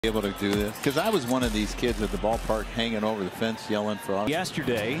Able to do this because I was one of these kids at the ballpark hanging over the fence yelling for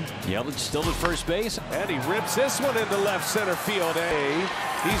yesterday. Yelich still at first base, and he rips this one into left center field.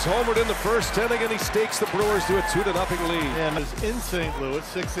 He's homered in the first inning, and he stakes the Brewers to a 2-0 lead. And it's in St. Louis,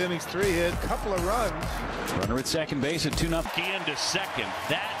 6 innings, 3 hit, couple of runs. Runner at second base at 2-0. Into second.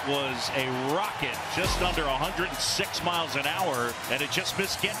 That was a rocket, just under 106 miles an hour, and it just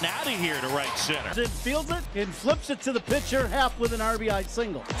missed getting out of here to right center. It fields it and flips it to the pitcher, half with an RBI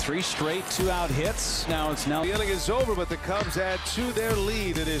single. 3 straight 2-out hits. Now the inning is over, but the Cubs add to their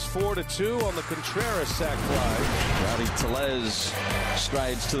lead. It is 4-2 on the Contreras sac fly. Rowdy Tellez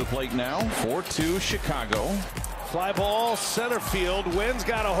strides to the plate now. 4-2 Chicago. Fly ball, center field. Wynn's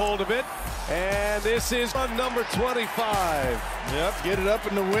got a hold of it. And this is on number 25. Yep, get it up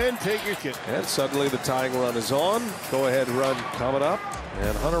in the wind, take your kick. And suddenly the tying run is on. Go ahead run coming up.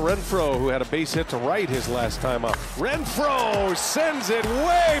 And Hunter Renfroe, who had a base hit to right his last time up. Renfroe sends it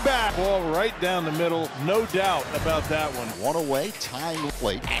way back. Ball right down the middle, no doubt about that one. One away, tying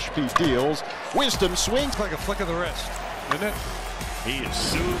plate. Ashby deals. Wisdom swings like a flick of the wrist, isn't it? He is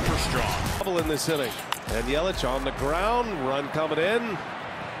super strong. Double in this inning. And Yelich on the ground, run coming in.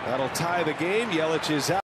 That'll tie the game. Yelich is out.